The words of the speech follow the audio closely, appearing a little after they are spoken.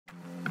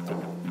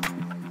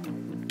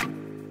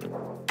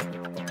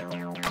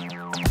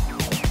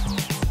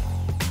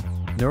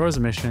Nuro's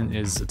mission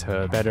is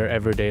to better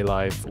everyday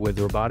life with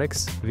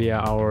robotics via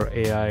our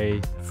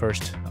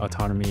AI-first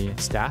autonomy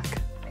stack.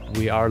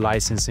 We are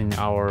licensing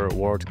our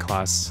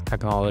world-class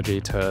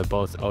technology to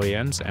both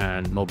OEMs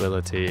and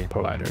mobility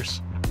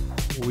providers.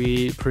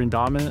 We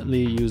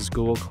predominantly use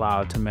Google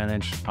Cloud to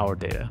manage our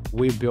data.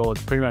 We build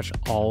pretty much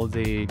all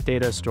the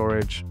data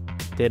storage,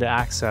 data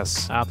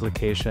access,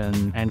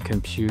 application, and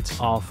compute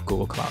off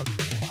Google Cloud.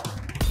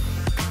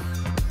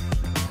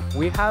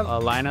 We have a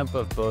lineup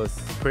of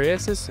both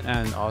Priuses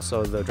and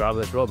also the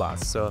driverless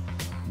robots. So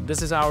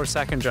this is our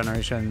second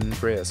generation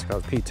Prius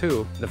called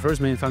P2. The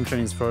first main function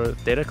is for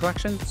data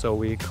collection. So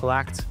we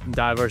collect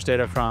diverse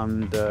data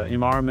from the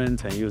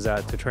environment and use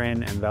that to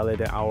train and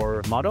validate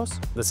our models.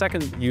 The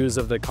second use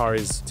of the car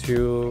is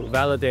to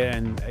validate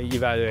and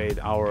evaluate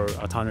our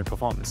autonomy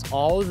performance.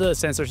 All the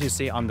sensors you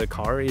see on the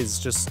car is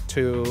just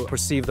to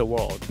perceive the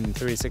world in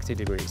 360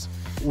 degrees.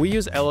 We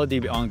use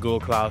AlloyDB on Google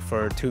Cloud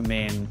for two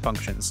main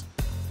functions.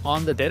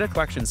 On the data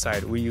collection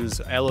side, we use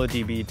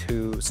AlloyDB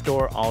to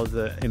store all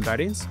the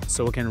embeddings,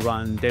 so we can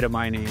run data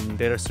mining,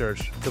 data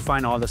search to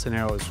find all the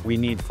scenarios we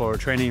need for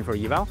training for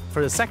eval.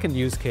 For the second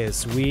use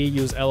case, we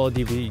use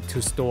AlloyDB to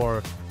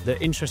store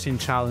the interesting,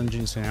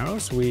 challenging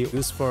scenarios we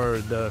use for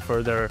the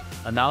further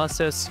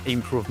analysis,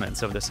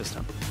 improvements of the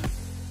system.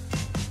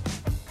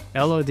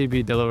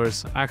 AlloyDB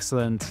delivers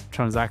excellent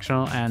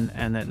transactional and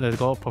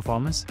analytical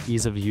performance,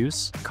 ease of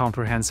use,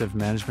 comprehensive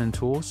management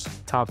tools,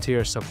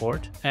 top-tier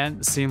support,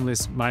 and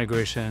seamless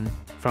migration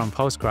from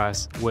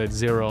Postgres with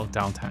zero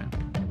downtime.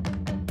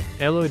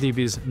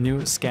 AlloyDB's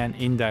new scan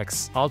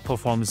index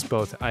outperforms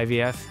both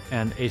IVF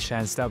and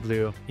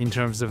HNSW in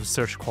terms of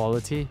search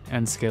quality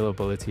and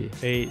scalability.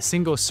 A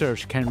single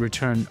search can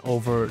return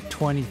over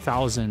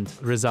 20,000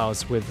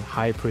 results with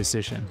high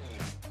precision.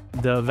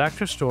 The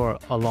vector store,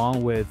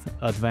 along with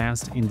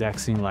advanced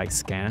indexing like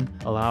scan,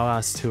 allow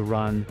us to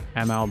run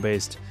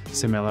ML-based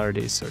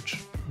similarity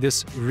search.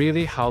 This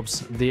really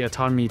helps the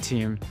autonomy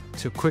team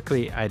to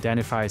quickly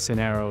identify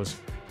scenarios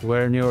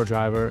where Nuro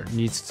driver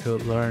needs to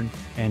learn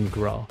and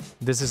grow.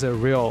 This is a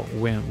real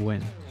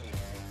win-win.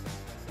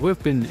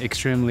 We've been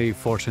extremely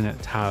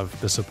fortunate to have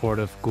the support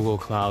of Google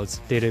Cloud's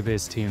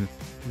database team.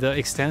 The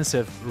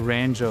extensive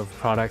range of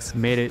products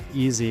made it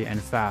easy and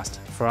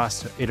fast for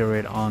us to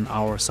iterate on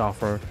our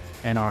software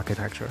and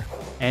architecture.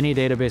 Any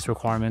database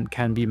requirement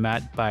can be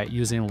met by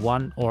using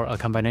one or a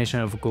combination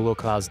of Google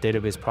Cloud's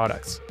database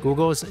products.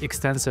 Google's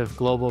extensive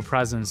global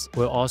presence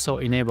will also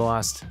enable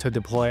us to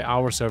deploy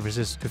our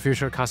services to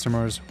future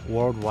customers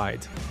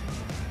worldwide.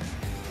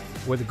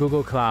 With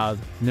Google Cloud,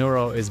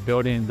 Nuro is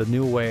building the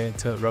new way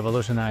to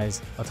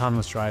revolutionize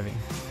autonomous driving.